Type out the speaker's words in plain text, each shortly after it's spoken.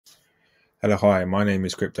Hello, hi, my name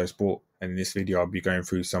is Crypto Sport, and in this video I'll be going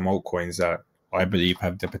through some altcoins that I believe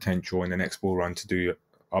have the potential in the next bull run to do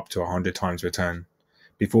up to 100 times return.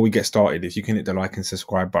 Before we get started, if you can hit the like and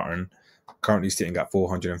subscribe button, I'm currently sitting at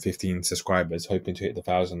 415 subscribers, hoping to hit the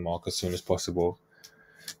 1,000 mark as soon as possible.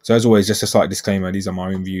 So as always, just a slight disclaimer, these are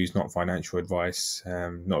my own views, not financial advice,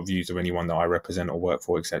 not views of anyone that I represent or work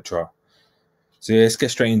for, etc. So yeah, let's get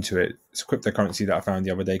straight into it. It's a cryptocurrency that I found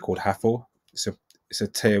the other day called Hathor. It's a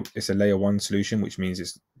it's a layer one solution, which means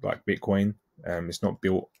it's like Bitcoin. It's not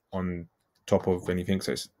built on top of anything,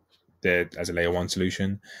 so it's there as a layer one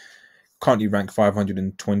solution. Currently ranked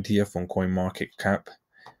 520th on CoinMarketCap.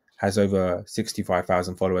 Has over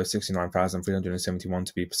 65,000 followers, 69,371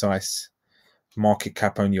 to be precise. Market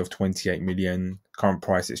cap only of 28 million. Current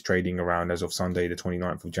price is trading around as of Sunday, the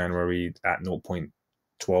 29th of January at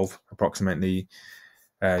 0.12 approximately.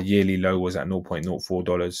 Yearly low was at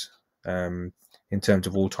 $0.04. In terms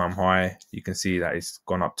of all-time high, you can see that it's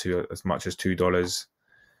gone up to as much as $2.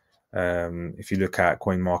 If you look at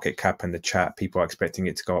CoinMarketCap and the chat, people are expecting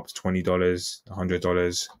it to go up to $20,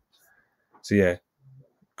 $100. So yeah,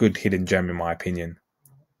 good hidden gem in my opinion.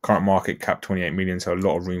 Current market cap 28 million, so a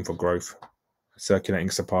lot of room for growth. Circulating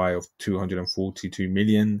supply of 242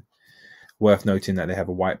 million. Worth noting that they have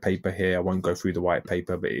a white paper here. I won't go through the white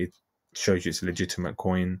paper, but it shows you it's a legitimate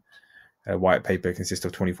coin. A white paper consists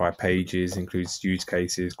of 25 pages, includes use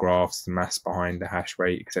cases, graphs, the maths behind the hash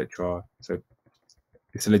rate, etc. So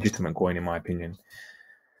it's a legitimate coin in my opinion.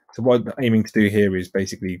 So what I'm aiming to do here is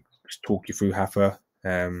basically just talk you through Hathor,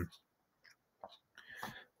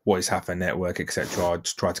 what is Hathor network, etc. I'll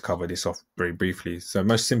just try to cover this off very briefly. So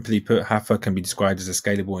most simply put, Hathor can be described as a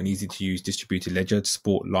scalable and easy to use distributed ledger to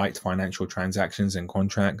support light financial transactions and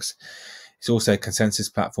contracts. It's also a consensus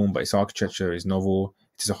platform, but its architecture is novel.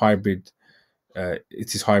 It is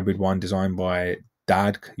a hybrid one designed by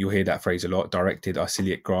DAG. You'll hear that phrase a lot. Directed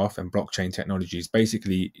Acyclic Graph and Blockchain Technologies.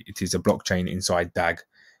 Basically, it is a blockchain inside DAG,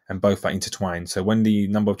 and both are intertwined. So when the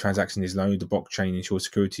number of transactions is low, the blockchain ensures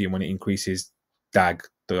security, and when it increases, DAG,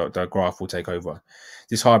 the graph will take over.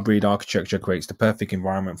 This hybrid architecture creates the perfect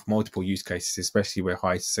environment for multiple use cases, especially where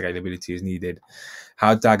high scalability is needed.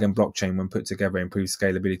 How DAG and blockchain, when put together, improve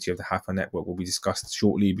scalability of the Hathor network will be discussed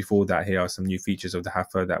shortly. Before that, here are some new features of the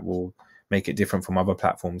Hathor that will make it different from other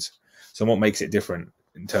platforms. So what makes it different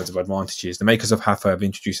in terms of advantages? The makers of Hathor have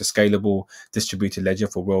introduced a scalable distributed ledger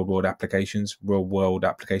for real-world applications.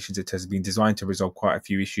 It has been designed to resolve quite a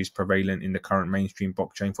few issues prevalent in the current mainstream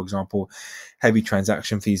blockchain. For example, heavy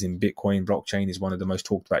transaction fees in Bitcoin blockchain is one of the most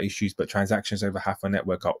talked about issues, but transactions over Hathor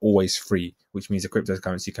network are always free, which means a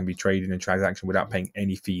cryptocurrency can be traded in a transaction without paying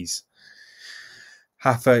any fees.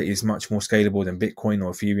 Hathor is much more scalable than Bitcoin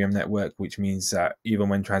or Ethereum network, which means that even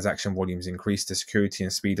when transaction volumes increase, the security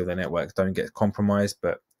and speed of the network don't get compromised.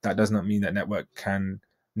 But that does not mean that network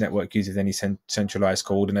uses any centralized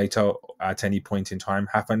coordinator at any point in time.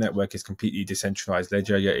 Hathor network is completely decentralized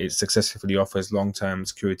ledger, yet it successfully offers long-term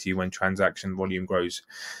security when transaction volume grows.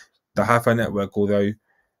 The Hathor network, although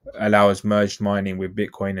allows merged mining with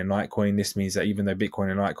Bitcoin and Litecoin. This means that even though Bitcoin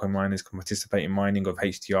and Litecoin miners can participate in mining of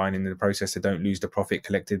HTI, and in the process they don't lose the profit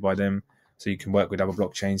collected by them, so you can work with other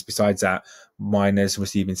blockchains. Besides that, miners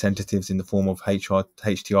receive incentives in the form of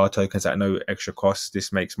HTR tokens at no extra cost.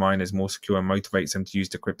 This makes miners more secure and motivates them to use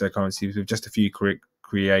the cryptocurrencies with just a few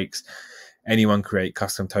creates. Anyone create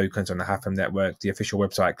custom tokens on the Hathor network. The official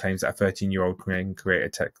website claims that a 13-year-old can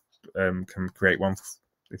create one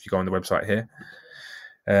if you go on the website here.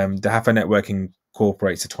 The Hathor network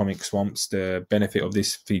incorporates atomic swamps. The benefit of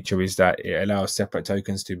this feature is that it allows separate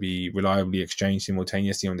tokens to be reliably exchanged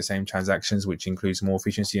simultaneously on the same transactions, which includes more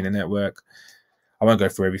efficiency in the network. I won't go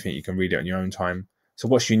through everything. You can read it on your own time. So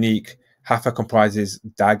what's unique? Hathor comprises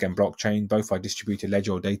DAG and blockchain. Both are distributed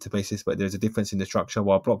ledger or databases, but there's a difference in the structure.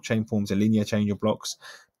 While blockchain forms a linear chain of blocks,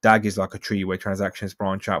 DAG is like a tree where transactions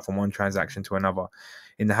branch out from one transaction to another.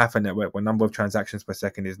 In the Hathor network, when number of transactions per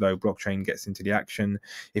second is low, blockchain gets into the action.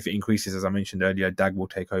 If it increases, as I mentioned earlier, DAG will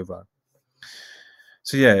take over.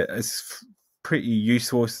 So yeah, it's pretty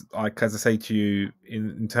useful. Like as I say to you,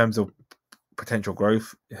 in terms of potential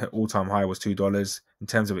growth, all-time high was $2. In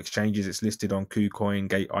terms of exchanges, it's listed on KuCoin,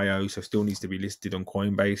 Gate.io, so still needs to be listed on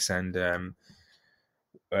Coinbase and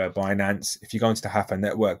Binance. If you go into the Hathor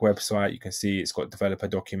network website, you can see it's got developer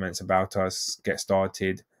documents about us, get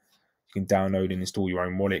started. You can download and install your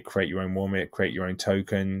own wallet, create your own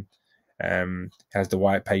token. Has the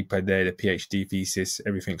white paper there, the PhD thesis,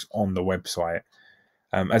 everything's on the website.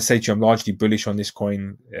 As I say to you, I'm largely bullish on this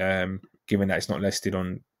coin, given that it's not listed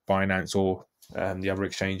on Binance or the other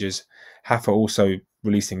exchanges. Hathor also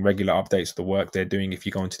releasing regular updates of the work they're doing. If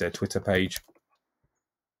you go onto their Twitter page,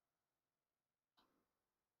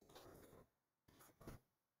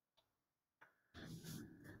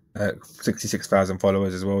 66,000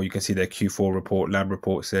 followers as well. You can see their Q4 report, lab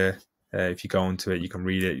reports there. If you go onto it, you can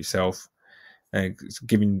read it yourself. It's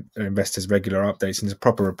giving investors regular updates, and it's a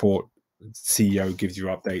proper report. CEO gives you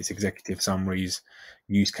updates, executive summaries,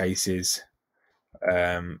 use cases.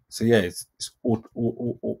 So yeah, it's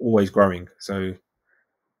always growing. So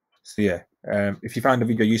yeah, if you found the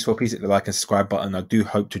video useful, please hit the like and subscribe button. I do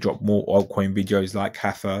hope to drop more altcoin videos like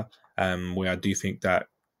Hathor, where I do think that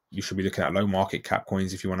you should be looking at low market cap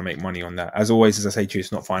coins if you want to make money on that. As always, as I say to you,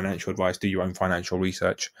 it's not financial advice. Do your own financial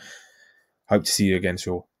research. Hope to see you again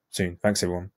soon. Thanks, everyone.